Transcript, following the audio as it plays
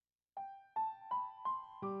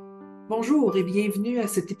Bonjour et bienvenue à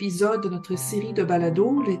cet épisode de notre série de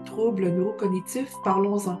balados, les troubles neurocognitifs,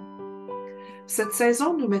 parlons-en. Cette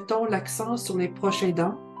saison, nous mettons l'accent sur les proches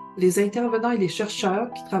aidants, les intervenants et les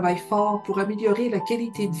chercheurs qui travaillent fort pour améliorer la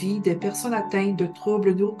qualité de vie des personnes atteintes de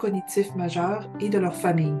troubles neurocognitifs majeurs et de leurs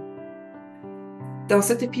familles. Dans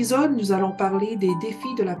cet épisode, nous allons parler des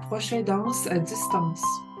défis de la proche aidance à distance.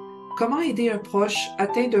 Comment aider un proche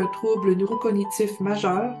atteint d'un trouble neurocognitif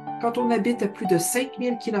majeur quand on habite à plus de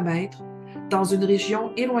 5000 kilomètres dans une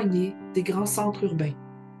région éloignée des grands centres urbains?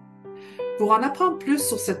 Pour en apprendre plus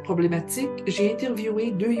sur cette problématique, j'ai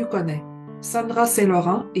interviewé deux Yukonnais, Sandra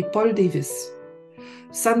St-Laurent et Paul Davis.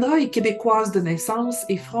 Sandra est québécoise de naissance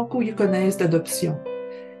et franco-yukonnaise d'adoption.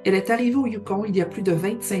 Elle est arrivée au Yukon il y a plus de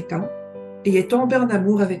 25 ans et est tombée en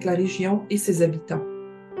amour avec la région et ses habitants.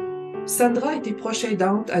 Sandra a été proche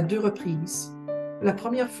aidante à 2 reprises. La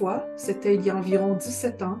première fois, c'était il y a environ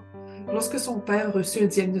 17 ans, lorsque son père reçut un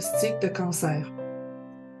diagnostic de cancer.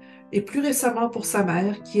 Et plus récemment pour sa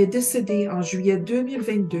mère, qui est décédée en juillet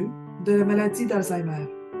 2022 de la maladie d'Alzheimer.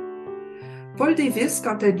 Paul Davis,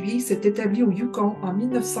 quant à lui, s'est établi au Yukon en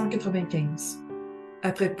 1995.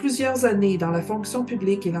 Après plusieurs années dans la fonction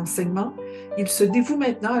publique et l'enseignement, il se dévoue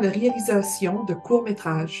maintenant à la réalisation de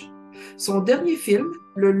courts-métrages. Son dernier film,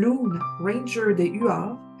 le Loon Ranger des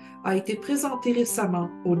UR, a été présenté récemment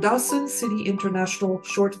au Dawson City International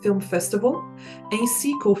Short Film Festival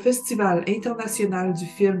ainsi qu'au Festival international du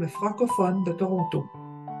film francophone de Toronto.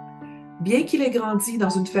 Bien qu'il ait grandi dans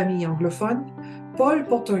une famille anglophone, Paul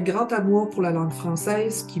porte un grand amour pour la langue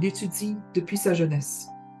française qu'il étudie depuis sa jeunesse.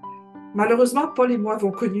 Malheureusement, Paul et moi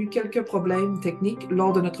avons connu quelques problèmes techniques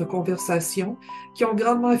lors de notre conversation qui ont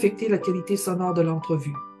grandement affecté la qualité sonore de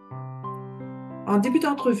l'entrevue. En début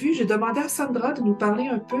d'entrevue, j'ai demandé à Sandra de nous parler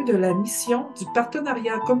un peu de la mission du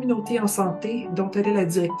Partenariat Communauté en santé dont elle est la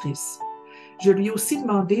directrice. Je lui ai aussi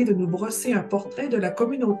demandé de nous brosser un portrait de la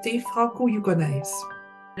communauté franco-yukonnaise.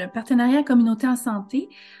 Le partenariat communauté en santé,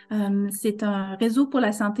 c'est un réseau pour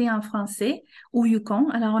la santé en français au Yukon.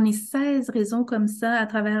 Alors, on est 16 réseaux comme ça à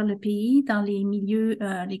travers le pays dans les milieux,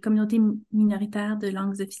 les communautés minoritaires de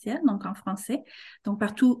langues officielles, donc en français, donc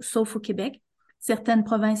partout sauf au Québec. Certaines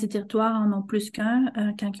provinces et territoires en ont plus qu'un,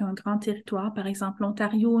 quand ils ont un grand territoire. Par exemple,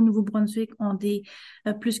 l'Ontario, Nouveau-Brunswick ont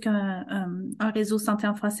plus qu'un réseau santé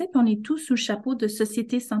en français. Puis on est tous sous le chapeau de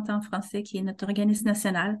Société santé en français, qui est notre organisme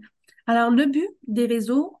national. Alors, le but des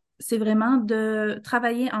réseaux, c'est vraiment de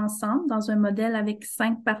travailler ensemble dans un modèle avec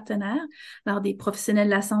 5 partenaires. Alors, des professionnels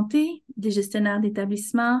de la santé, des gestionnaires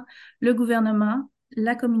d'établissements, le gouvernement,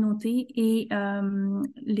 la communauté et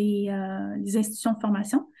les institutions de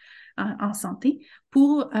formation en santé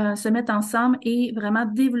pour se mettre ensemble et vraiment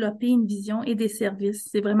développer une vision et des services.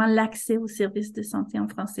 C'est vraiment l'accès aux services de santé en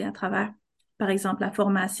français à travers, par exemple, la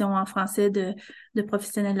formation en français de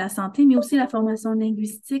professionnels de la santé, mais aussi la formation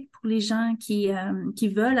linguistique pour les gens qui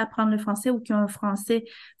veulent apprendre le français ou qui ont un français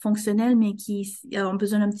fonctionnel, mais qui ont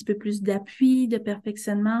besoin d'un petit peu plus d'appui, de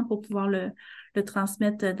perfectionnement pour pouvoir le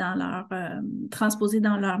transmettre dans transposer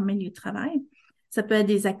dans leur milieu de travail. Ça peut être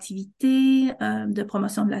des activités de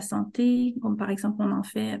promotion de la santé, comme par exemple, on en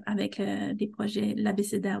fait avec des projets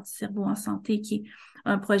l'abécédaire du cerveau en santé, qui est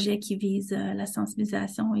un projet qui vise la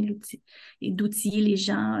sensibilisation et d'outiller les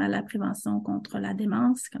gens à la prévention contre la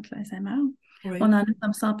démence, contre l'Alzheimer. Oui. On en a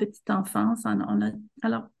comme ça en petite enfance. On a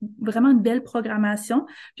alors vraiment une belle programmation.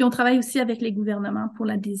 Puis on travaille aussi avec les gouvernements pour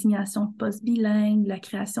la désignation de postes bilingues, la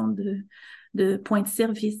création de points de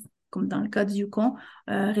service. Comme dans le cas du Yukon,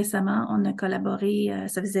 récemment, on a collaboré,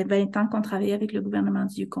 ça faisait 20 ans qu'on travaillait avec le gouvernement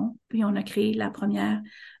du Yukon, puis on a créé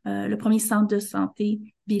le premier centre de santé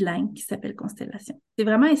bilingue qui s'appelle Constellation. C'est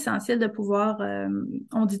vraiment essentiel de pouvoir,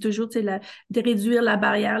 on dit toujours, de réduire la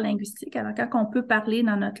barrière linguistique. Alors, quand on peut parler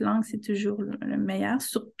dans notre langue, c'est toujours le meilleur,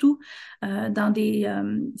 surtout dans des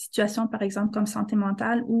situations, par exemple, comme santé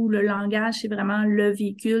mentale, où le langage, c'est vraiment le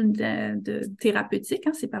véhicule de thérapeutique.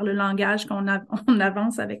 Hein, c'est par le langage qu'on on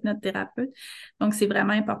avance avec notre thérapeute. Donc, c'est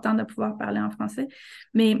vraiment important de pouvoir parler en français.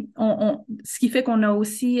 Mais ce qui fait qu'on a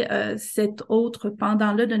aussi cet autre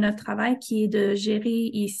pendant-là de notre travail qui est de gérer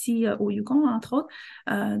ici au Yukon, entre autres,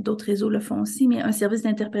 d'autres réseaux le font aussi, mais un service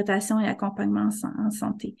d'interprétation et accompagnement en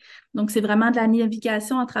santé. Donc, c'est vraiment de la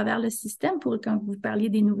navigation à travers le système pour quand vous parliez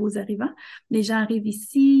des nouveaux arrivants. Les gens arrivent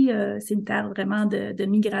ici, c'est une terre vraiment de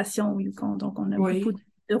migration au Yukon, donc on a beaucoup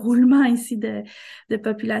de roulement ici de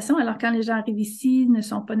population. Alors, quand les gens arrivent ici, ils ne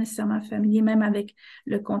sont pas nécessairement familiers, même avec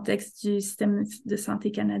le contexte du système de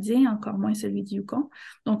santé canadien, encore moins celui du Yukon.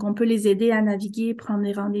 Donc, on peut les aider à naviguer, prendre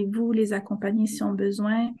des rendez-vous, les accompagner si on a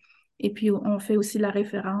besoin Et puis, on fait aussi la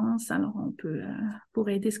référence, alors on peut, pour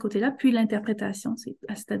aider ce côté-là. Puis l'interprétation,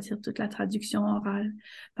 c'est-à-dire toute la traduction orale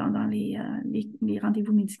pendant les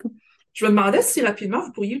rendez-vous médicaux. Je me demandais si rapidement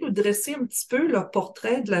vous pourriez nous dresser un petit peu le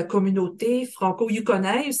portrait de la communauté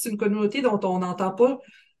franco-yukonnaise. C'est une communauté dont on n'entend pas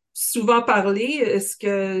souvent parler. Est-ce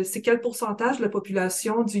que c'est quel pourcentage de la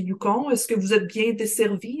population du Yukon? Est-ce que vous êtes bien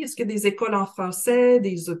desservi? Est-ce qu'il y a des écoles en français,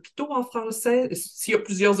 des hôpitaux en français? S'il y a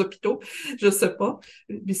plusieurs hôpitaux, je ne sais pas.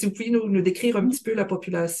 Mais si vous pouviez nous décrire un petit peu la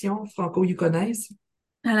population franco-yukonnaise.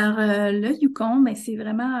 Alors, le Yukon, ben, c'est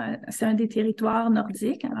vraiment, c'est un des territoires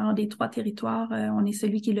nordiques. Alors, des 3 territoires, on est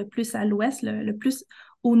celui qui est le plus à l'ouest, le plus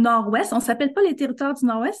au nord-ouest. On s'appelle pas les territoires du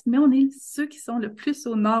nord-ouest, mais on est ceux qui sont le plus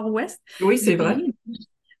au nord-ouest Oui, du c'est vrai. pays,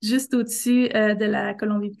 juste au-dessus de la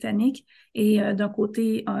Colombie-Britannique. Et d'un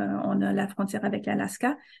côté, on a la frontière avec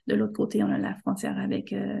l'Alaska. De l'autre côté, on a la frontière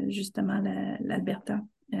avec justement l'Alberta,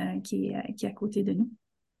 qui est à côté de nous.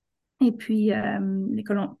 Et puis,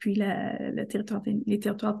 le territoire les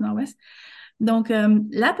territoires du Nord-Ouest. Donc,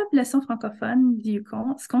 la population francophone du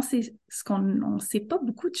Yukon, on ne sait pas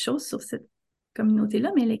beaucoup de choses sur cette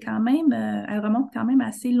communauté-là, mais elle remonte quand même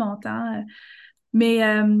assez longtemps. Mais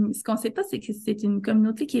ce qu'on ne sait pas, c'est que c'est une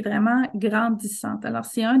communauté qui est vraiment grandissante. Alors,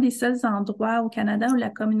 c'est un des seuls endroits au Canada où la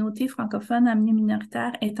communauté francophone amenée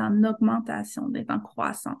minoritaire est en augmentation, est en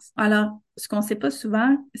croissance. Alors, ce qu'on ne sait pas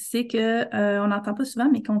souvent, c'est que, on n'entend pas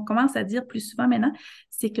souvent, mais qu'on commence à dire plus souvent maintenant,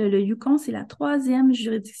 c'est que le Yukon, c'est la 3e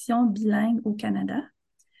juridiction bilingue au Canada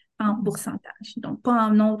en pourcentage. Donc, pas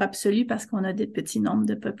en nombre absolu parce qu'on a des petits nombres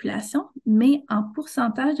de population, mais en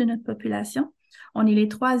pourcentage de notre population, on est les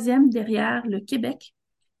 3e derrière le Québec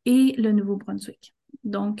et le Nouveau-Brunswick.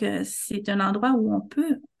 Donc, c'est un endroit où on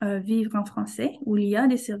peut vivre en français, où il y a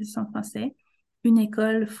des services en français, une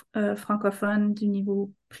école francophone du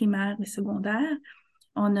niveau primaire et secondaire.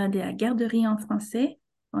 On a des garderies en français.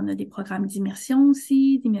 On a des programmes d'immersion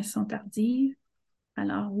aussi, d'immersion tardive.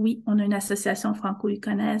 Alors oui, on a une association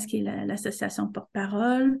franco-yukonnaise qui est l'association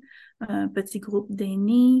porte-parole, un petit groupe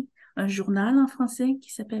d'aînés, un journal en français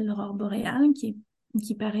qui s'appelle l'Aurore boréale,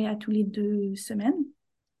 qui paraît à toutes les 2 semaines.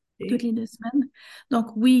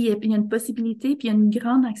 Donc oui, il y a une possibilité, puis il y a une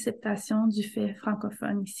grande acceptation du fait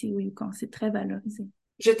francophone ici au Yukon. C'est très valorisé.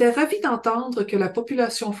 J'étais ravie d'entendre que la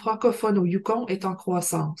population francophone au Yukon est en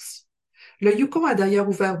croissance. Le Yukon a d'ailleurs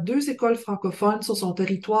ouvert 2 écoles francophones sur son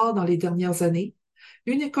territoire dans les dernières années,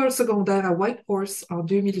 une école secondaire à Whitehorse en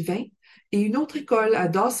 2020 et une autre école à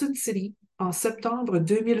Dawson City en septembre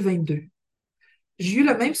 2022. J'ai eu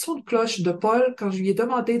le même son de cloche de Paul quand je lui ai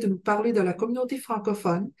demandé de nous parler de la communauté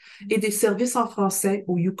francophone et des services en français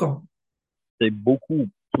au Yukon. C'est beaucoup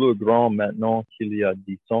plus grand maintenant qu'il y a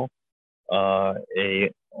 10 ans.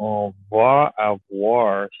 Et on va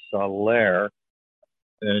avoir, ça a l'air,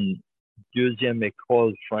 une 2e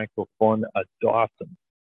école francophone à Dawson.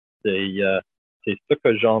 C'est ce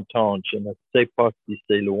que j'entends. Je ne sais pas si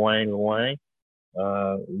c'est loin,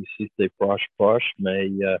 ou si c'est proche, mais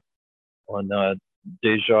on a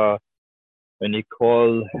déjà une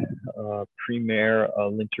école primaire à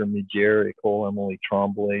l'intermédiaire, école Emily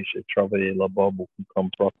Tremblay. J'ai travaillé là-bas beaucoup comme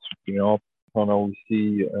prof suppléant. On a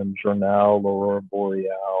aussi un journal, l'Aurore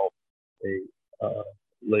boréale, et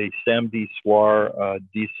les samedis soirs à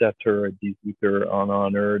 17h à 18h en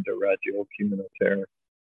honneur de radio communautaire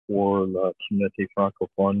pour la communauté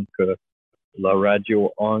francophone que la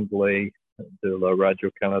radio anglaise de la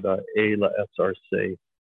Radio-Canada et la SRC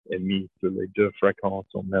émis sur les 2 fréquences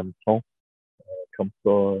en même temps. Comme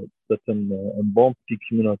ça, c'est une bonne petite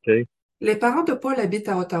communauté. Les parents de Paul habitent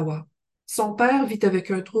à Ottawa. Son père vit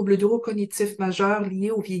avec un trouble neurocognitif majeur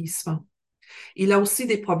lié au vieillissement. Il a aussi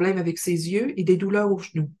des problèmes avec ses yeux et des douleurs aux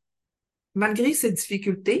genoux. Malgré ces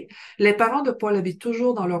difficultés, les parents de Paul habitent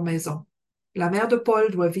toujours dans leur maison. La mère de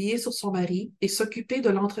Paul doit veiller sur son mari et s'occuper de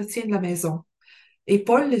l'entretien de la maison. Et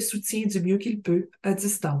Paul les soutient du mieux qu'il peut, à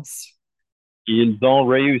distance. Ils ont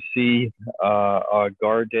réussi à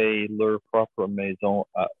garder leur propre maison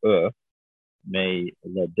à eux, mais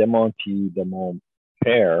le démenti de mon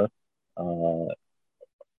père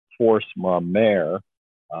force ma mère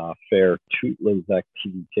à faire toutes les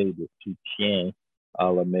activités de soutien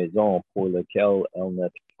à la maison pour lesquelles elle n'est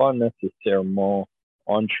pas nécessairement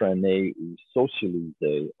entraînée ou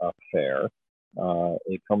socialisée à faire.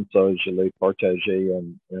 Et comme ça, je l'ai partagé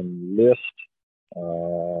une liste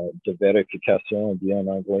de vérification, bien en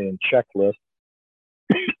anglais, une checklist,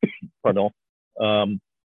 pardon,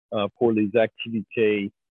 pour les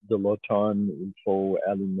activités de l'automne. Il faut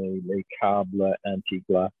allumer les câbles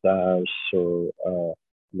anti-glaçage sur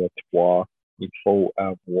le toit. Il faut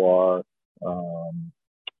avoir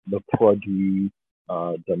le produit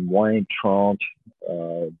de moins 30,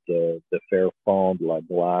 de faire fondre la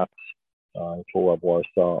glace. Il faut avoir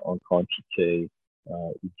ça en quantité.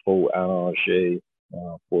 Il faut arranger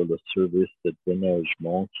pour le service de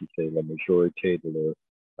déneigement qui fait la majorité de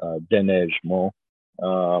leur déneigement.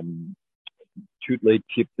 Tous les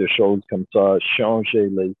types de choses comme ça, changer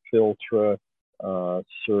les filtres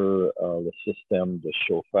sur le système de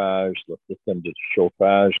chauffage. Le système de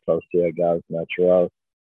chauffage, quand c'est à gaz naturel,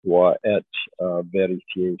 doit être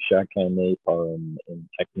vérifié chaque année par un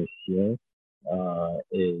technicien.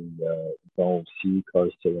 Et donc aussi, quand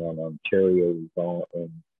c'est en Ontario, ils ont un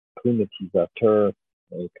climatisateur.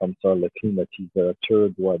 Et comme ça, le climatisateur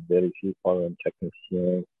doit être vérifié par un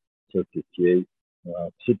technicien certifié.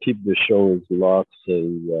 Ce type de choses-là, c'est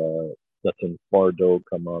un fardeau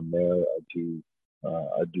que ma mère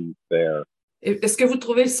a dû faire. Est-ce que vous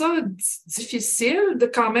trouvez ça difficile de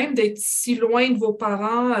quand même d'être si loin de vos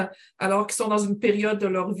parents alors qu'ils sont dans une période de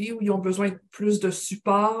leur vie où ils ont besoin de plus de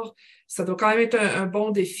support? Ça doit quand même être un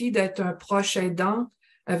bon défi d'être un proche aidant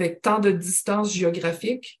avec tant de distance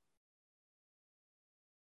géographique.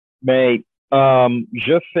 Mais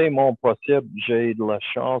je fais mon possible. J'ai de la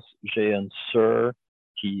chance. J'ai une sœur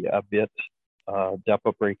qui habite d'à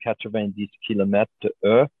peu près 90 kilomètres de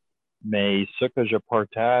eux. Mais ce que je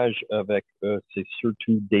partage avec eux, c'est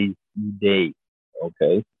surtout des idées, OK?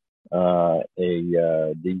 Et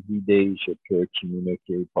des idées, je peux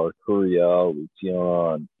communiquer par courriel ou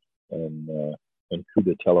tiens un coup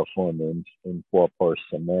de téléphone une fois par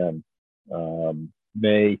semaine.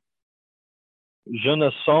 Mais je ne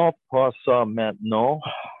sens pas ça maintenant,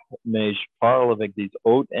 mais je parle avec des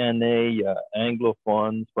hautes années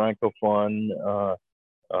anglophones, francophones.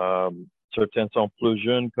 Certains sont plus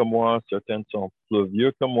jeunes que moi, certains sont plus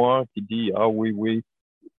vieux que moi, qui disent, ah oui, oui,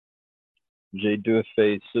 j'ai dû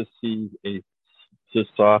faire ceci et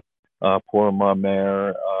ça pour ma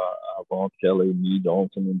mère avant qu'elle ait mis dans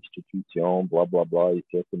une institution, bla, bla, bla. Et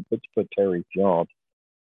c'est un petit peu terrifiant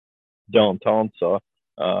d'entendre ça.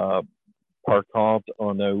 Par contre,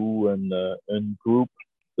 on a eu un groupe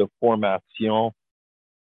de formation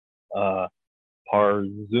par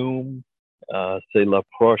Zoom. C'est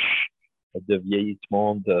l'approche de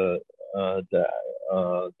vieillissement de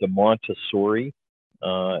Montessori.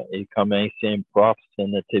 Et comme ancien prof, ce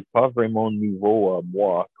n'était pas vraiment nouveau à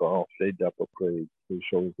moi quand on fait d'à peu près ces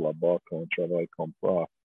choses là-bas, quand on travaille comme prof,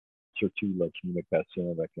 surtout la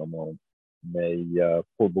communication avec le monde. Mais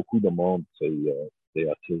pour beaucoup de monde, c'est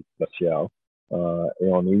assez spécial. Et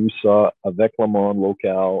on a eu ça avec le monde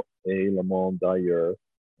local et le monde d'ailleurs.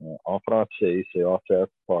 En français, c'est offert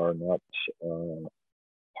par notre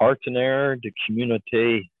partenaire de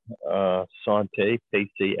communauté santé,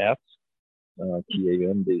 PCS, qui est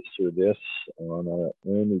un des services. On a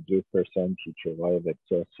une ou deux personnes qui travaillent avec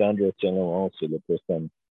ça. Sandra St-Laurent, c'est la personne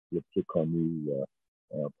la plus connue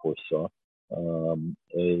pour ça. Comme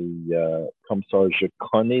ça, je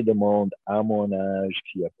connais du monde à mon âge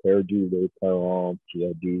qui a perdu leurs parents, qui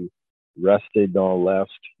a dû rester dans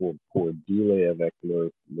l'Est pour dealer avec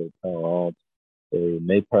leurs parents. Et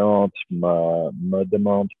mes parents me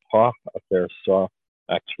demandent pas à faire ça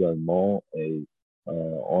actuellement. Et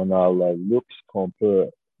on a le luxe qu'on peut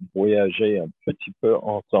voyager un petit peu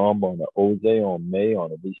ensemble. On a osé en mai, on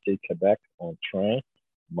a visité Québec en train,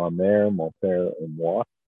 ma mère, mon père et moi.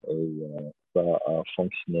 Et ça a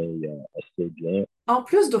fonctionné assez bien. En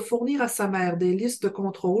plus de fournir à sa mère des listes de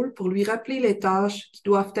contrôle pour lui rappeler les tâches qui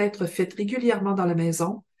doivent être faites régulièrement dans la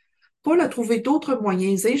maison, Paul a trouvé d'autres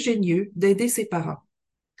moyens ingénieux d'aider ses parents.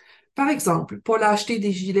 Par exemple, Paul a acheté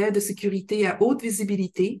des gilets de sécurité à haute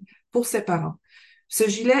visibilité pour ses parents. Ce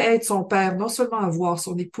gilet aide son père non seulement à voir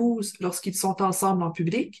son épouse lorsqu'ils sont ensemble en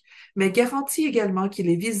public, mais garantit également qu'il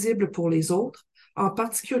est visible pour les autres, en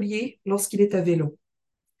particulier lorsqu'il est à vélo.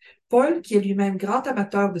 Paul, qui est lui-même grand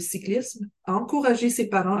amateur de cyclisme, a encouragé ses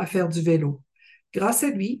parents à faire du vélo. Grâce à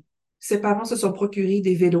lui, ses parents se sont procurés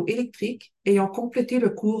des vélos électriques et ont complété le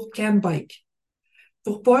cours Can Bike.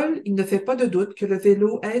 Pour Paul, il ne fait pas de doute que le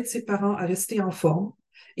vélo aide ses parents à rester en forme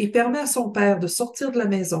et permet à son père de sortir de la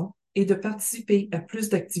maison et de participer à plus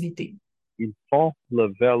d'activités. Ils font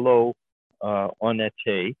le vélo en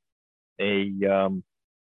été et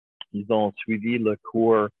ils ont suivi le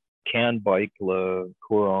cours Can Bike, le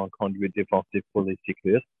cours en conduite défensive pour les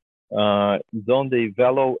cyclistes. Ils ont des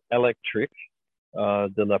vélos électriques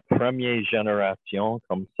de la première génération.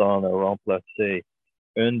 Comme ça, on a remplacé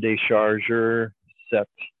un des chargeurs cet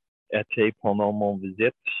été pendant mon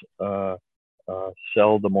visite.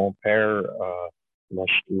 Celle de mon père,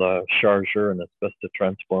 le chargeur, une espèce de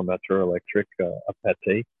transformateur électrique a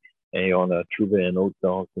pété. Et on a trouvé un autre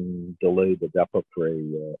dans un délai d'à peu près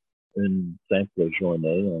une simple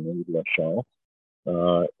journée, on a eu de la chance.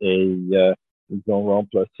 Ils ont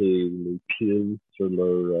remplacé les piles sur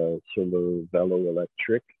leur vélo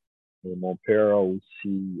électrique. Et mon père a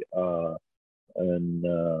aussi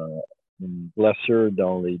une blessure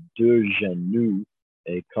dans les deux genoux.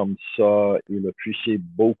 Et comme ça, il apprécie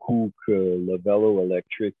beaucoup que le vélo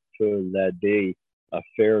électrique peut l'aider à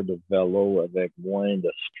faire du vélo avec moins de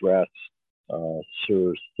stress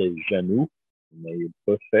sur ses genoux. Mais il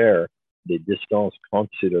peut faire des distances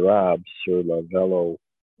considérables sur le vélo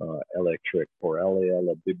électrique. Pour aller à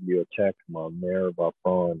la bibliothèque, ma mère va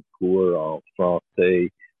prendre un cours en français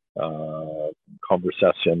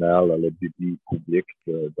conversationnel à la bibliothèque publique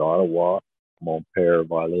d'Ottawa. Mon père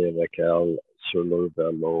va aller avec elle sur leur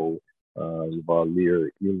vélo. Il va lire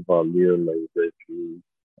les revues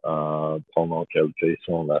pendant qu'elle fait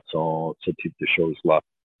son leçon, ce type de choses-là.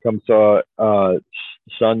 Comme ça,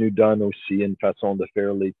 ça nous donne aussi une façon de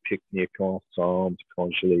faire les pique-niques ensemble quand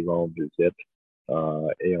je les rends visite.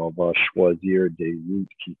 Et on va choisir des routes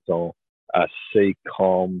qui sont assez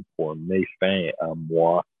calmes pour mes fins à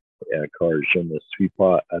moi, car je ne suis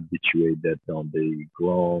pas habitué d'être dans des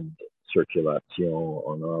grandes circulations.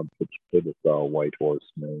 On a un petit peu de ça à Whitehorse,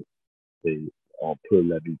 mais on peut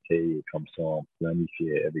l'habiter comme ça, on planifie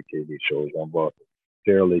éviter des choses. On va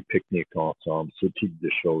faire les pique-niques ensemble, ce type de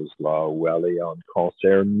choses-là, ou aller à un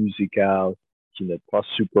concert musical qui n'est pas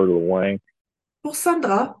super loin. Pour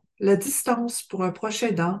Sandra, la distance pour un proche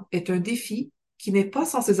aidant est un défi qui n'est pas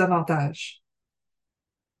sans ses avantages.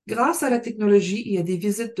 Grâce à la technologie et à des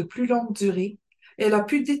visites de plus longue durée, elle a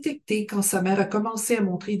pu détecter quand sa mère a commencé à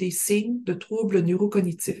montrer des signes de troubles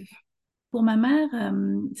neurocognitifs. Pour ma mère,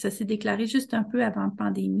 ça s'est déclaré juste un peu avant la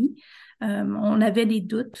pandémie. On avait des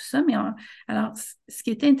doutes, tout ça, mais alors, ce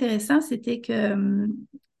qui était intéressant, c'était que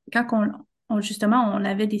quand justement, on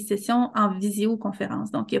avait des sessions en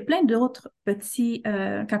visioconférence. Donc, il y a plein d'autres petits,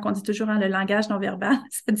 quand on dit toujours le langage non verbal,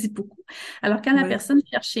 ça dit beaucoup. Alors, quand la personne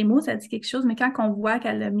cherche ses mots, ça dit quelque chose, mais quand on voit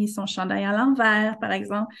qu'elle a mis son chandail à l'envers, par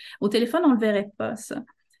exemple, au téléphone, on ne le verrait pas, ça.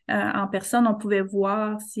 En personne, on pouvait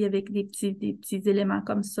voir s'il y avait des petits éléments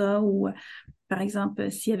comme ça ou, par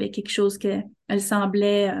exemple, s'il y avait quelque chose qu'elle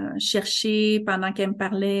semblait chercher pendant qu'elle me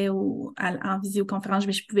parlait ou en visioconférence,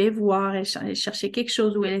 mais je pouvais voir, elle cherchait quelque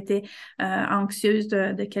chose ou elle était anxieuse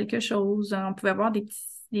de quelque chose. On pouvait voir des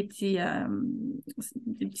petits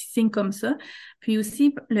signes comme ça. Puis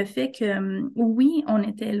aussi, le fait que, oui, on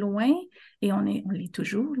était loin et on l'est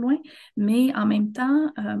toujours loin, mais en même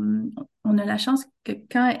temps, on a la chance que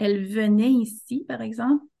quand elle venait ici, par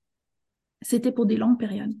exemple, c'était pour des longues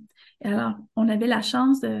périodes. Et alors, on avait la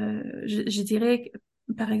chance je dirais,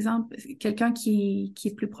 par exemple, quelqu'un qui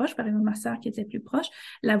est plus proche, par exemple ma sœur qui était plus proche,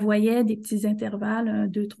 la voyait des petits intervalles,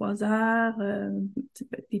 2-3 heures,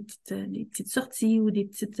 des petites sorties ou des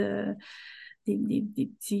petits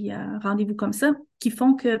rendez-vous comme ça, qui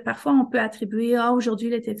font que parfois on peut attribuer aujourd'hui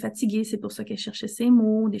elle était fatiguée, c'est pour ça qu'elle cherchait ses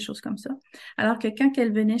mots, des choses comme ça. Alors que quand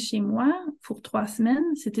elle venait chez moi pour 3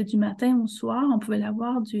 semaines, c'était du matin au soir, on pouvait la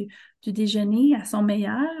voir du déjeuner à son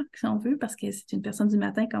meilleur, si on veut, parce que c'est une personne du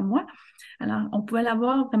matin comme moi. Alors, on pouvait la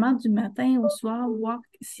voir vraiment du matin au soir, voir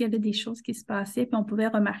s'il y avait des choses qui se passaient, puis on pouvait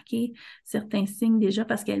remarquer certains signes déjà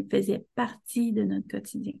parce qu'elle faisait partie de notre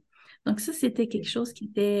quotidien. Donc ça, c'était quelque chose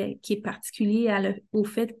qui est particulier au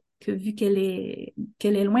fait que vu qu'elle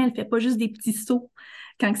est loin, elle fait pas juste des petits sauts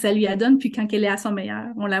quand que ça lui adonne, puis quand elle est à son meilleur.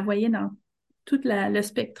 On la voyait dans tout le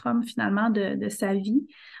spectrum finalement de sa vie.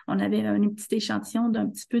 On avait un petit échantillon d'un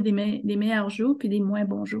petit peu des meilleurs jours puis des moins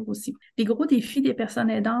bons jours aussi. Les gros défis des personnes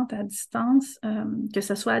aidantes à distance, que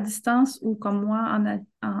ce soit à distance ou comme moi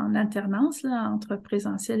en alternance là, entre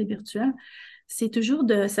présentiel et virtuel, c'est toujours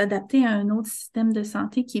de s'adapter à un autre système de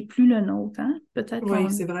santé qui est plus le nôtre. Hein? Peut-être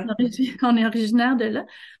c'est vrai. qu'on est originaire de là,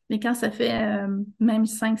 mais quand ça fait même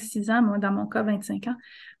 5-6 ans, moi dans mon cas 25 ans,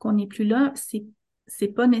 qu'on n'est plus là,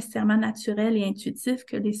 c'est pas nécessairement naturel et intuitif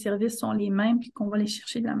que les services sont les mêmes et qu'on va les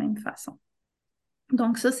chercher de la même façon.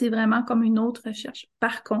 Donc ça, c'est vraiment comme une autre recherche.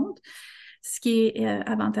 Par contre, ce qui est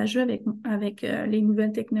avantageux avec les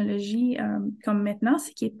nouvelles technologies comme maintenant,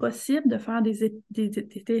 c'est qu'il est possible de faire des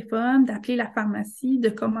téléphones, d'appeler la pharmacie, de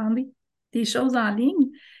commander des choses en ligne.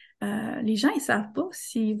 Les gens, ils savent pas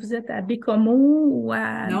si vous êtes à Bécomo ou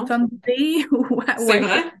à tombée ou à C'est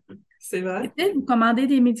vrai, c'est vrai. vous commandez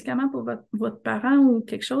des médicaments pour votre parent ou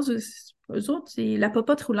quelque chose, eux autres, c'est la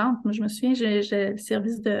popote roulante. Moi, je me souviens, j'ai le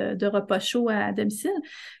service de repas chaud à domicile.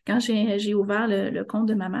 Quand j'ai ouvert le compte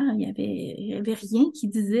de ma mère, il y avait rien qui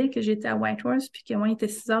disait que j'étais à Whitehorse puis que moi, il était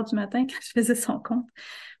 6 heures du matin quand je faisais son compte.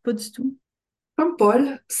 Pas du tout. Comme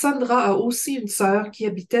Paul, Sandra a aussi une sœur qui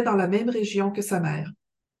habitait dans la même région que sa mère.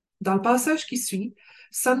 Dans le passage qui suit,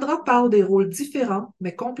 Sandra parle des rôles différents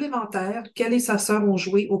mais complémentaires qu'elle et sa sœur ont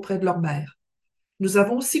joués auprès de leur mère. Nous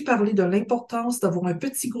avons aussi parlé de l'importance d'avoir un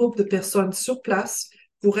petit groupe de personnes sur place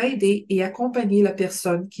pour aider et accompagner la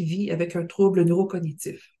personne qui vit avec un trouble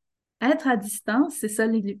neurocognitif. Être à distance, c'est ça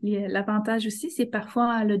l'avantage aussi, c'est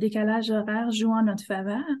parfois le décalage horaire joue en notre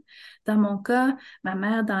faveur. Dans mon cas, ma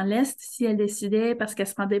mère dans l'Est, si elle décidait, parce qu'elle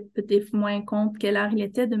se rendait peut-être moins compte quelle heure il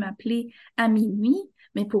était, de m'appeler à minuit,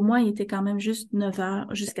 mais pour moi, il était quand même juste 9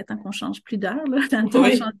 heures jusqu'à temps qu'on change plus d'heure. Là. Dans le temps,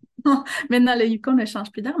 Oui, maintenant, le Yukon ne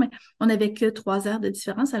change plus d'heure, mais on n'avait que 3 heures de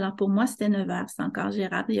différence. Alors pour moi, c'était 9 heures. C'était encore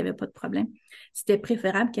gérable, il n'y avait pas de problème. C'était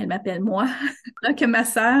préférable qu'elle m'appelle moi que ma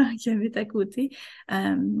sœur qui habite à côté.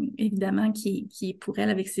 Évidemment, qui pour elle,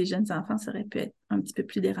 avec ses jeunes enfants, ça aurait pu être un petit peu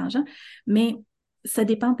plus dérangeant. Mais ça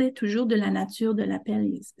dépendait toujours de la nature de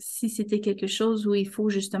l'appel. Si c'était quelque chose où il faut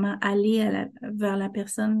justement aller vers la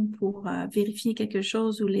personne pour vérifier quelque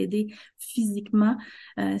chose ou l'aider physiquement,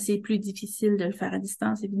 c'est plus difficile de le faire à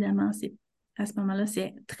distance, évidemment. À ce moment-là,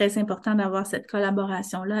 c'est très important d'avoir cette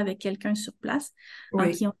collaboration-là avec quelqu'un sur place en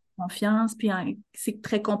oui. qui on a confiance, puis c'est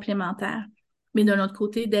très complémentaire. Mais d'un autre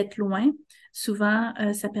côté, d'être loin, souvent,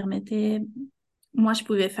 ça permettait moi, je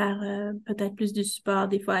pouvais faire peut-être plus du support,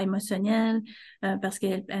 des fois émotionnel, parce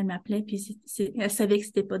qu'elle m'appelait, puis elle savait que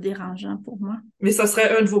c'était pas dérangeant pour moi. Mais ça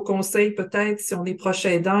serait un de vos conseils, peut-être, si on est proche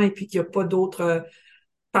aidant et puis qu'il n'y a pas d'autres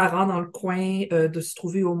parents dans le coin, de se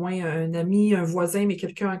trouver au moins un ami, un voisin, mais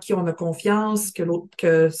quelqu'un en qui on a confiance,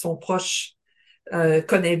 que son proche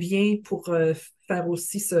connaît bien pour faire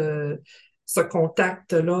aussi ce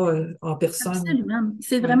contact-là en personne. Absolument.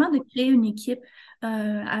 C'est Oui. vraiment de créer une équipe.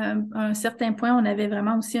 À un certain point, on avait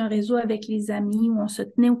vraiment aussi un réseau avec les amis où on se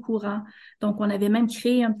tenait au courant. Donc, on avait même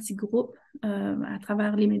créé un petit groupe à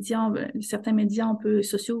travers les médias, certains médias un peu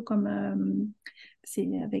sociaux comme c'est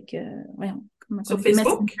avec, voyons, comment on Sur dit,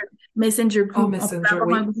 Facebook? Messenger Ah, Group. On pouvait Messenger,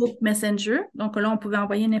 avoir un oui. groupe Messenger. Donc là, on pouvait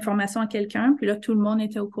envoyer une information à quelqu'un, puis là, tout le monde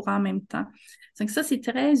était au courant en même temps. Donc ça, c'est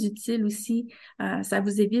très utile aussi. Ça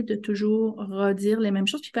vous évite de toujours redire les mêmes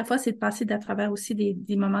choses. Puis parfois, c'est de passer à travers aussi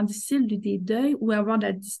des moments difficiles, des deuils ou avoir de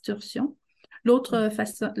la distorsion. L'autre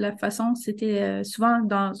la façon, c'était souvent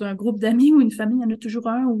dans un groupe d'amis ou une famille, il y en a toujours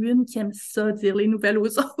un ou une qui aime ça, dire les nouvelles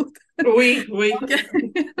aux autres. Oui, oui. Donc,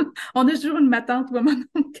 on a toujours une matante ou un moment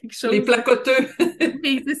quelque Les chose. placoteux.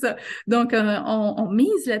 Oui, c'est ça. Donc, on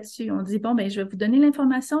mise là-dessus. On dit, bon, ben, je vais vous donner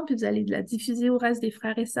l'information, puis vous allez la diffuser au reste des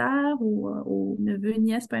frères et sœurs ou aux neveux,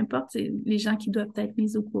 nièces, peu importe, c'est les gens qui doivent être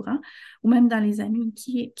mis au courant, ou même dans les amis,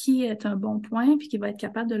 qui est un bon point, puis qui va être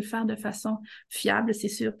capable de le faire de façon fiable. C'est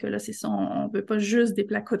sûr que là, c'est ça, on veut pas juste des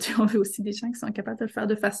placotés, on veut aussi des gens qui sont capables de le faire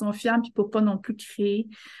de façon fiable, puis pour pas non plus créer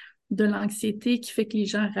de l'anxiété qui fait que les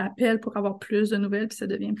gens rappellent pour avoir plus de nouvelles, puis ça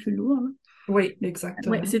devient plus lourd, là. Oui, Oui,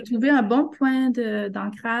 exactement. c'est trouver un bon point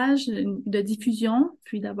d'ancrage, de diffusion,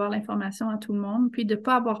 puis d'avoir l'information à tout le monde, puis de ne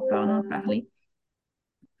pas avoir peur d'en parler.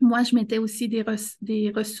 Moi, je mettais aussi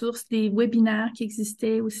des ressources, des webinaires qui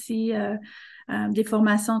existaient aussi, des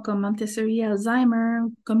formations comme Montessori, Alzheimer,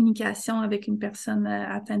 communication avec une personne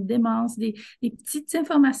atteinte de démence, des petites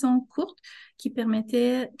informations courtes qui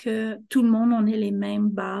permettaient que tout le monde en ait les mêmes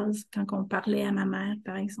bases quand on parlait à ma mère,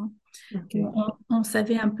 par exemple. OK. On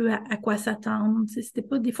savait un peu à quoi s'attendre. Tu sais, c'était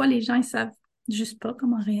pas, des fois, les gens, ils savent juste pas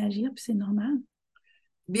comment réagir, puis c'est normal.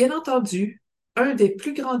 Bien entendu, un des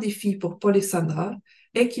plus grands défis pour Paul et Sandra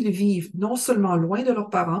est qu'ils vivent non seulement loin de leurs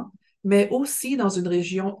parents, mais aussi dans une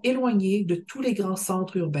région éloignée de tous les grands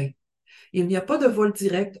centres urbains. Il n'y a pas de vol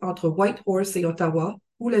direct entre Whitehorse et Ottawa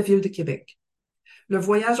ou la ville de Québec. Le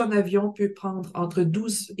voyage en avion peut prendre entre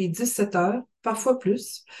 12 et 17 heures, parfois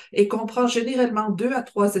plus, et comprend généralement 2 à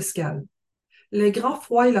 3 escales. Les grands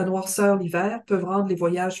froids et la noirceur l'hiver peuvent rendre les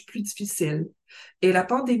voyages plus difficiles, et la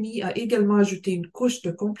pandémie a également ajouté une couche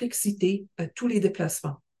de complexité à tous les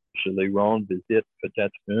déplacements. Je les rends visite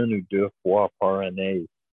peut-être 1 ou 2 fois par année.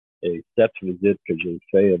 Et cette visite que j'ai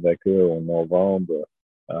fait avec eux en novembre,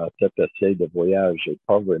 cet essai de voyage, j'ai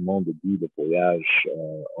pas vraiment de but de voyage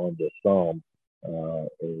en décembre.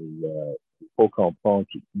 Il faut comprendre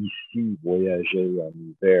qu'ici, voyager en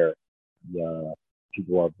hiver, tu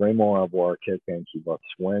dois vraiment avoir quelqu'un qui va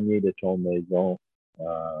soigner de ton maison.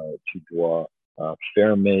 Tu dois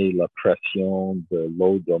fermer la pression de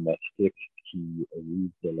l'eau domestique qui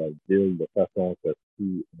arrive de la ville de façon que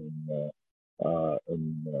si un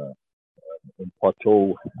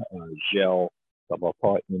poteau gel, ça va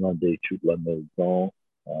pas inonder toute la maison.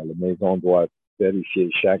 La maison doit être vérifiée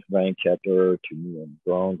chaque 24 heures. Tu mets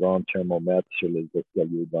un grand thermomètre sur les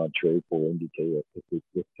escaliers d'entrée pour indiquer que c'est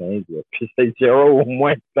plus 15. Puis c'est 0 ou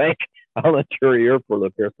moins 5 à l'intérieur pour la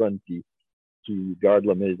personne qui garde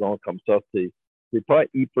la maison comme ça. c'est pas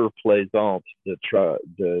hyper plaisant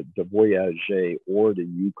de voyager hors de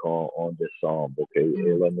Yukon en décembre, OK?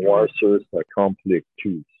 Et la noirceur, ça complique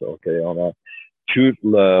tout, OK? On a tout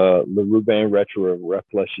le ruban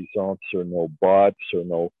réfléchissant sur nos bottes, sur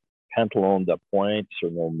nos pantalons de pointe,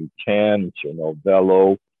 sur nos mitaines, sur nos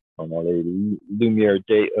vélos. On a les lumières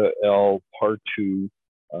DEL partout,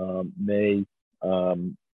 mais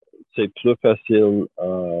c'est plus facile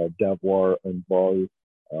d'avoir un vol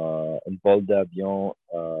d'avion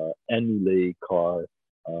annulé car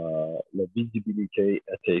la visibilité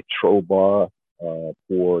était trop bas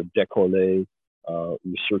pour décoller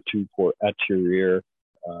ou surtout pour atterrir.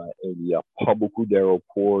 Il n'y a pas beaucoup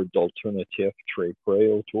d'aéroports d'alternatifs très près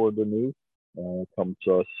autour de nous. Comme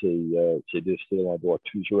ça, c'est difficile. On doit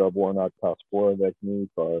toujours avoir notre passeport avec nous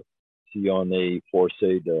car si on est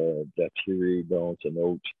forcé d'atterrir dans un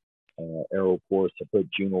autre aéroport, ça peut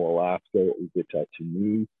être Juneau, Alaska ou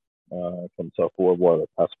États-Unis. Comme ça, il faut avoir le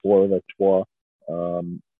passeport avec toi.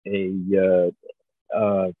 Et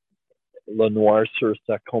le noirceur,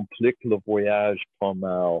 ça complique le voyage pas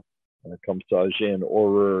mal. Comme ça, j'ai une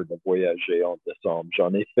horreur de voyager en décembre.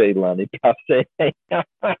 J'en ai fait l'année passée.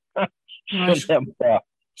 Je n'aime pas.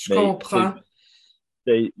 Je comprends.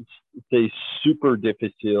 C'est super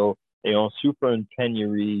difficile et on souffre une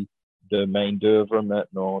pénurie de main-d'œuvre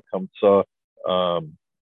maintenant. Comme ça,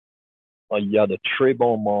 il y a de très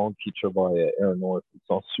bons monde qui travaillent à Air North. Ils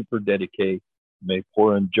sont super dédiés. Mais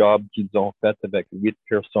pour un job qu'ils ont fait avec 8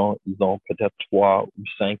 personnes, ils ont peut-être 3 ou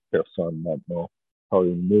 5 personnes maintenant. Alors,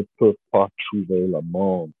 ils ne peuvent pas trouver le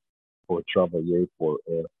monde pour travailler pour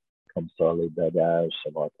eux. Comme ça, les bagages, ça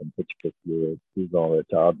va être un petit peu plus en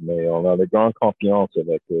retard. Mais on a de grande confiance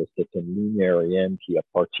avec eux. C'est une ligne aérienne qui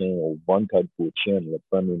appartient au Bonne-Tête-Cochin, la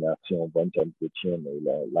Première Nation Bonne-Tête-Cochin et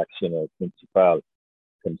l'actionnaire principal.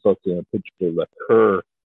 Comme ça, c'est un petit peu le cœur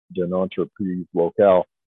d'une entreprise locale.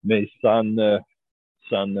 Mais ça ne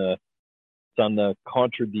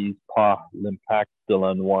contredit pas l'impact de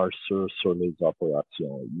la noirceur sur les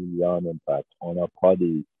opérations. Il y a un impact. On n'a pas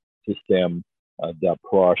des systèmes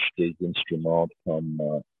d'approche des instruments comme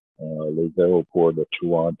les aéroports de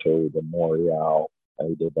Toronto, de Montréal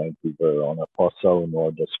et de Vancouver. On n'a pas ça au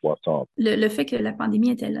nord de 60. Le fait que la pandémie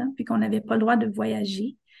était là, puis qu'on n'avait pas le droit de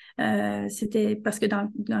voyager, c'était parce que dans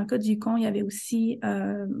le cas du Yukon, il y avait aussi...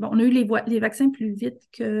 on a eu les vaccins plus vite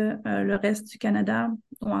que le reste du Canada,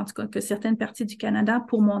 ou en tout cas que certaines parties du Canada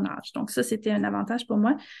pour mon âge. Donc ça, c'était un avantage pour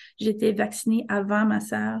moi. J'étais vaccinée avant ma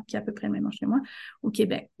sœur, qui a à peu près le même âge que moi, au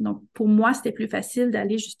Québec. Donc pour moi, c'était plus facile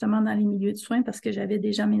d'aller justement dans les milieux de soins parce que j'avais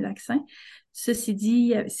déjà mes vaccins. Ceci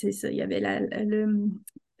dit, c'est ça, il y avait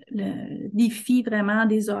le défi vraiment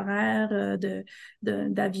des horaires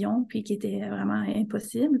d'avion, puis qui était vraiment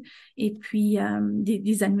impossible. Et puis,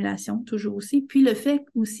 des annulations, toujours aussi. Puis, le fait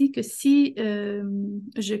aussi que si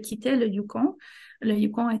je quittais le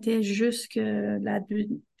Yukon était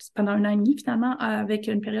pendant 1 an et demi, finalement, avec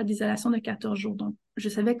une période d'isolation de 14 jours. Donc, je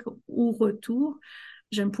savais qu'au retour,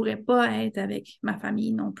 je ne pourrais pas être avec ma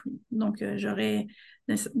famille non plus. Donc,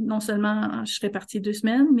 non seulement je serais partie 2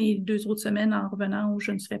 semaines, mais 2 autres semaines en revenant où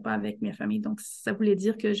je ne serais pas avec ma famille. Donc, ça voulait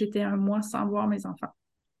dire que j'étais 1 mois sans voir mes enfants.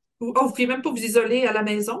 Oh, vous ne pouviez même pas vous isoler à la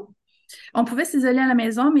maison? On pouvait s'isoler à la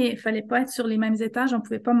maison, mais il fallait pas être sur les mêmes étages. On ne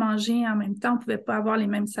pouvait pas manger en même temps. On ne pouvait pas avoir les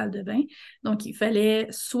mêmes salles de bain. Donc, il fallait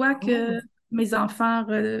soit que mes enfants...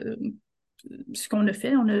 ce qu'on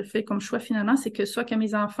on a fait comme choix finalement, c'est que soit que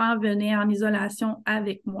mes enfants venaient en isolation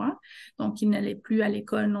avec moi, donc ils n'allaient plus à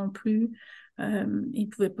l'école non plus, on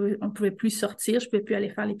ne pouvait plus sortir, je ne pouvais plus aller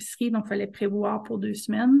faire l'épicerie, donc il fallait prévoir pour 2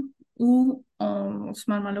 semaines, ou à ce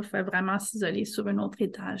moment-là, il fallait vraiment s'isoler sur un autre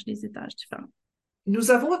étage, des étages différents.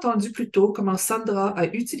 Nous avons entendu plus tôt comment Sandra a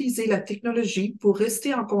utilisé la technologie pour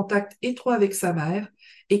rester en contact étroit avec sa mère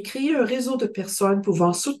et créer un réseau de personnes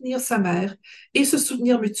pouvant soutenir sa mère et se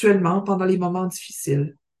soutenir mutuellement pendant les moments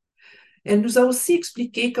difficiles. Elle nous a aussi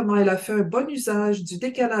expliqué comment elle a fait un bon usage du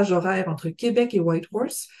décalage horaire entre Québec et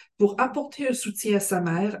Whitehorse pour apporter un soutien à sa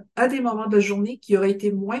mère à des moments de la journée qui auraient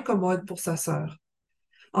été moins commodes pour sa sœur.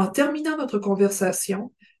 En terminant notre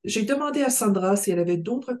conversation, j'ai demandé à Sandra si elle avait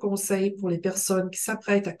d'autres conseils pour les personnes qui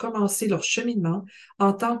s'apprêtent à commencer leur cheminement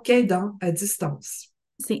en tant qu'aidant à distance.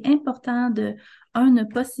 C'est important ne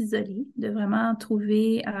pas s'isoler, de vraiment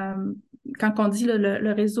trouver, quand on dit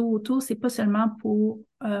le réseau autour, c'est pas seulement pour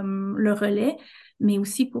le relais, mais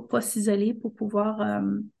aussi pour pas s'isoler, pour pouvoir,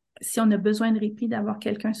 si on a besoin de répit, d'avoir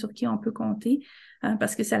quelqu'un sur qui on peut compter,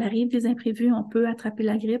 parce que ça arrive des imprévus, on peut attraper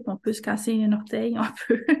la grippe, on peut se casser un orteil, on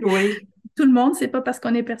peut... Oui. Tout le monde, c'est pas parce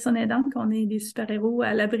qu'on est personne aidante qu'on est des super-héros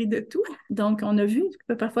à l'abri de tout. Donc, on a vu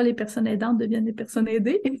que parfois les personnes aidantes deviennent des personnes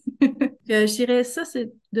aidées. Je dirais ça,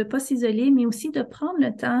 c'est de pas s'isoler, mais aussi de prendre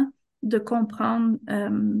le temps de comprendre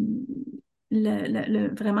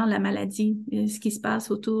vraiment la maladie, ce qui se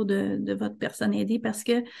passe autour de votre personne aidée, parce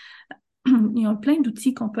que il y a plein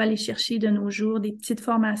d'outils qu'on peut aller chercher de nos jours, des petites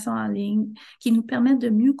formations en ligne qui nous permettent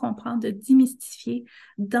de mieux comprendre, de démystifier,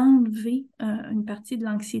 d'enlever une partie de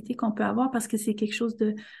l'anxiété qu'on peut avoir parce que c'est quelque chose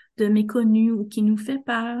de méconnu ou qui nous fait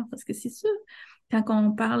peur. Parce que c'est sûr, quand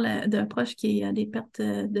on parle d'un proche qui a des pertes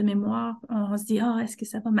de mémoire, on se dit, ah, est-ce que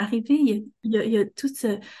ça va m'arriver? Il y a tout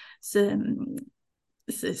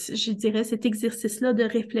je dirais, cet exercice-là de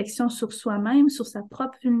réflexion sur soi-même, sur sa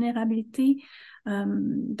propre vulnérabilité.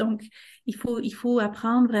 Donc, il faut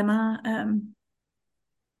apprendre vraiment.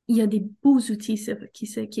 Il y a des beaux outils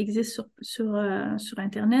qui existent sur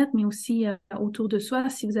Internet, mais aussi autour de soi.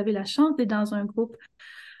 Si vous avez la chance d'être dans un groupe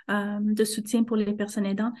de soutien pour les personnes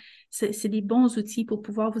aidantes, c'est des bons outils pour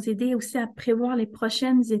pouvoir vous aider aussi à prévoir les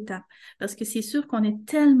prochaines étapes. Parce que c'est sûr qu'on est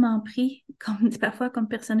tellement pris, parfois comme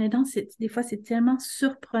personne aidante, des fois c'est tellement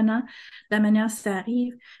surprenant la manière dont ça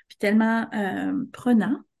arrive, puis tellement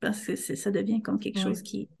prenant, parce que ça devient comme quelque chose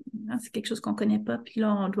c'est quelque chose qu'on connaît pas, puis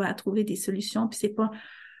là on doit trouver des solutions, puis c'est pas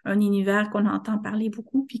un univers qu'on entend parler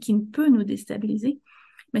beaucoup, puis qui peut nous déstabiliser.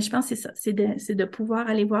 Mais je pense que c'est ça, c'est de pouvoir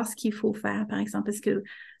aller voir ce qu'il faut faire, par exemple, parce que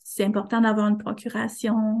c'est important d'avoir une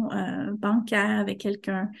procuration bancaire avec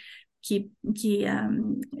quelqu'un qui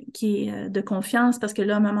est de confiance, parce que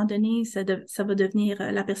là, à un moment donné, ça va devenir,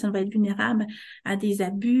 la personne va être vulnérable à des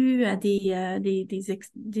abus, à des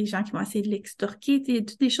gens qui vont essayer de l'extorquer,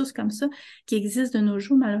 toutes des choses comme ça qui existent de nos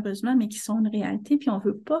jours, malheureusement, mais qui sont une réalité, puis on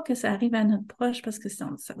veut pas que ça arrive à notre proche parce que ça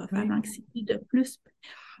va faire l'anxiété de plus.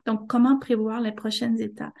 Donc, comment prévoir les prochaines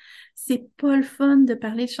étapes? C'est pas le fun de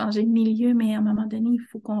parler de changer de milieu, mais à un moment donné, il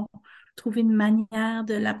faut qu'on trouve une manière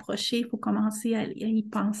de l'approcher. Il faut commencer à y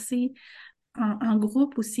penser en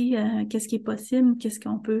groupe aussi. Qu'est-ce qui est possible? Qu'est-ce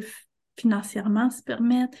qu'on peut financièrement se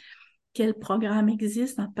permettre? Quel programme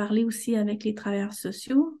existe? En parler aussi avec les travailleurs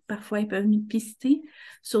sociaux. Parfois, ils peuvent nous pister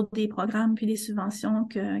sur des programmes puis des subventions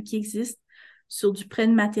qui existent, sur du prêt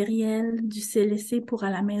de matériel, du CLSC pour à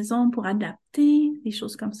la maison, pour adapter, des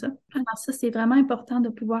choses comme ça. Alors ça, c'est vraiment important de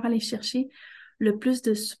pouvoir aller chercher le plus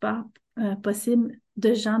de support possible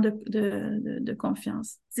de gens de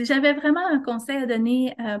confiance. Si j'avais vraiment un conseil à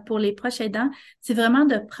donner pour les proches aidants, c'est vraiment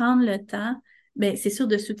de prendre le temps, bien, c'est sûr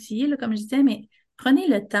de s'outiller, là, comme je disais, mais prenez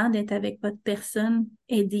le temps d'être avec votre personne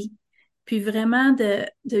aidée. Puis vraiment de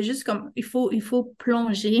juste comme, il faut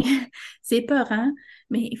plonger. C'est épeurant,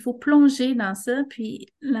 mais il faut plonger dans ça, puis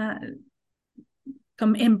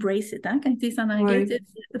comme embrace it, hein, quand tu dis en anglais,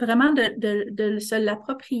 vraiment de se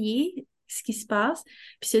l'approprier, ce qui se passe,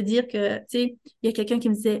 puis se dire que, tu sais, il y a quelqu'un qui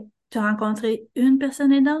me disait, tu as rencontré une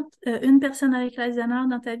personne aidante, une personne avec Alzheimer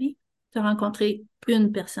dans ta vie? Tu as rencontré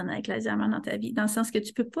une personne avec Alzheimer dans ta vie, dans le sens que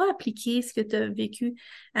tu peux pas appliquer ce que tu as vécu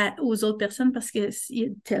aux autres personnes parce qu'il y a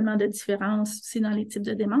tellement de différences aussi dans les types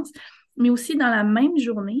de démence, mais aussi dans la même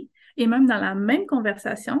journée et même dans la même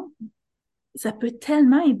conversation, ça peut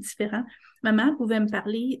tellement être différent. Maman pouvait me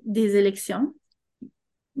parler des élections,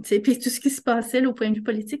 puis tout ce qui se passait là, au point de vue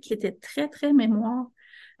politique, qui était très, très mémoire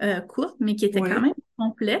courte, mais qui était quand même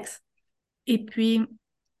complexe. Et puis,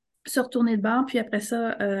 se retourner de bord, puis après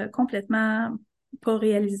ça, complètement pas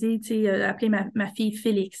réalisé, tu sais, appeler ma fille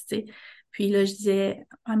Félix, tu sais. Puis là, je disais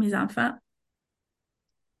à mes enfants,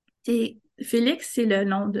 tu sais, Félix, c'est le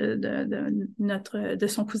nom de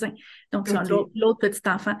son cousin. Donc, c'est l'autre petit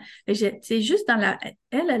enfant. C'est juste dans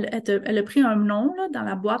elle a pris un nom là, dans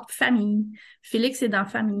la boîte famille. Félix est dans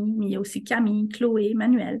famille, mais il y a aussi Camille, Chloé,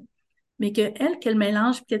 Manuel. Mais qu'elle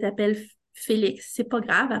mélange et qu'elle t'appelle Félix, c'est pas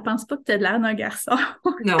grave. Elle pense pas que tu as l'air d'un garçon.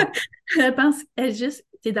 Non. Elle pense,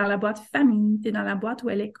 t'es dans la boîte famille, t'es dans la boîte où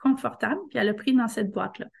elle est confortable, puis elle a pris dans cette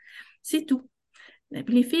boîte-là. C'est tout.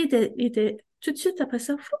 Puis les filles étaient tout de suite après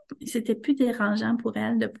ça, c'était plus dérangeant pour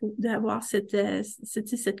elles d'avoir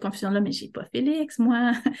cette confusion-là. Mais j'ai pas Félix,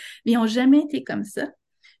 moi. Ils n'ont jamais été comme ça.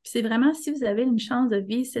 Puis c'est vraiment, si vous avez une chance de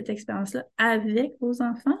vivre cette expérience-là avec vos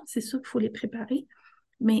enfants, c'est sûr qu'il faut les préparer.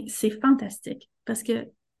 Mais c'est fantastique parce que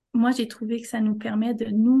moi, j'ai trouvé que ça nous permet de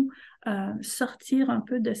nous sortir un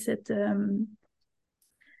peu de cette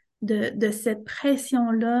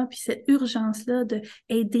pression-là, puis cette urgence-là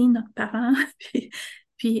d'aider notre parent,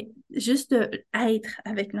 puis juste d'être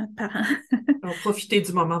avec notre parent. Alors, profiter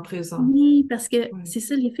du moment présent. Oui, parce que c'est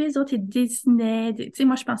ça, les filles, les autres, ils dessinaient. Tu sais,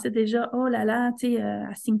 moi, je pensais déjà, oh là là, tu sais,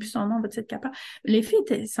 elle signe plus son nom, va-tu être capable? Les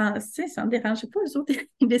filles, ça ne dérangeait pas, eux autres,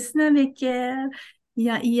 ils dessinaient avec elle.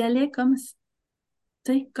 Ils allaient comme,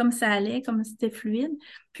 tu sais, comme ça allait, comme c'était fluide.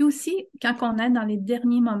 Puis aussi, quand on est dans les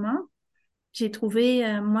derniers moments,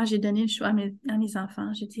 moi, j'ai donné le choix à mes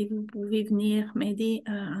enfants. J'ai dit, vous pouvez venir m'aider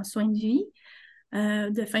en soins de vie,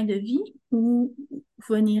 de fin de vie, ou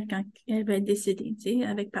venir quand elle va être décédée, tu sais,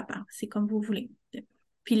 avec papa. C'est comme vous voulez.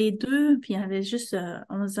 Puis les deux, puis ils avaient juste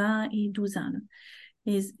 11 ans et 12 ans, là.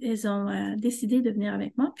 Ils ont décidé de venir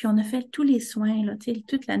avec moi, puis on a fait tous les soins, là, tu sais,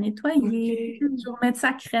 toute la nettoyer, OK. toujours mettre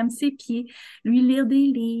sa crème, ses pieds, lui lire des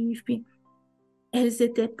livres, puis elles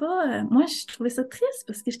étaient pas... moi, je trouvais ça triste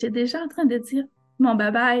parce que j'étais déjà en train de dire mon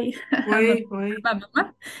bye-bye à Oui, oui, ma maman.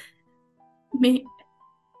 Mais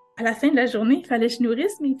à la fin de la journée, il fallait que je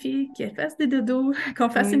nourrisse mes filles, qu'elles fassent des dodos, qu'on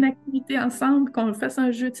fasse une oui. activité ensemble, qu'on fasse un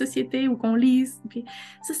jeu de société ou qu'on lise. Puis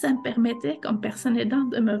ça me permettait, comme personne aidante,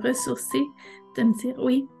 de me ressourcer, de me dire,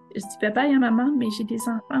 oui, je dis bye-bye à maman, mais j'ai des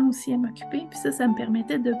enfants aussi à m'occuper. Puis ça me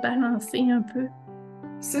permettait de balancer un peu.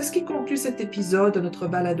 C'est ce qui conclut cet épisode de notre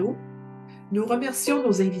balado. Nous remercions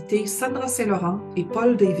nos invités Sandra St-Laurent et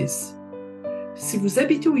Paul Davis. Si vous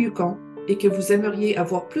habitez au Yukon et que vous aimeriez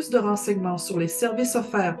avoir plus de renseignements sur les services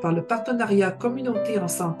offerts par le Partenariat Communauté en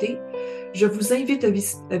santé, je vous invite à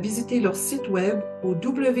visiter leur site web au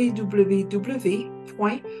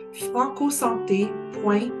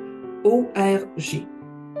www.francosanté.org.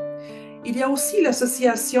 Il y a aussi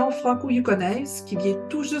l'association Franco-yukonnaise qui vient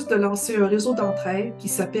tout juste de lancer un réseau d'entraide qui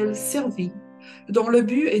s'appelle Servi, dont le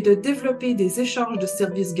but est de développer des échanges de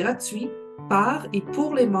services gratuits par et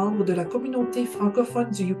pour les membres de la communauté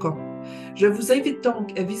francophone du Yukon. Je vous invite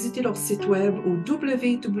donc à visiter leur site web au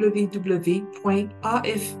www.afy.ca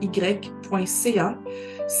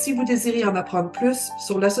si vous désirez en apprendre plus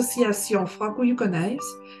sur l'association franco-yukonnaise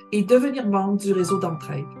et devenir membre du réseau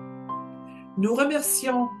d'entraide. Nous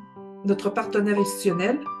remercions notre partenaire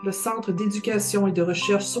institutionnel, le Centre d'éducation et de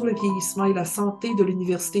recherche sur le vieillissement et la santé de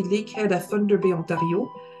l'Université Lakehead à Thunder Bay, Ontario,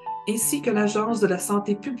 ainsi que l'Agence de la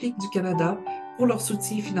santé publique du Canada pour leur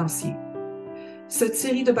soutien financier. Cette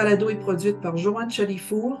série de balados est produite par Joanne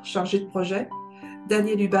Chalifour, chargée de projet,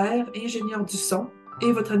 Daniel Hubert, ingénieur du son,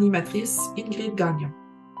 et votre animatrice, Ingrid Gagnon.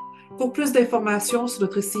 Pour plus d'informations sur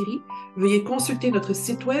notre série, veuillez consulter notre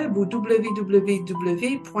site web au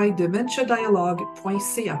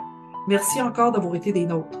www.dementiadialogue.ca. Merci encore d'avoir été des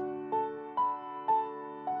nôtres.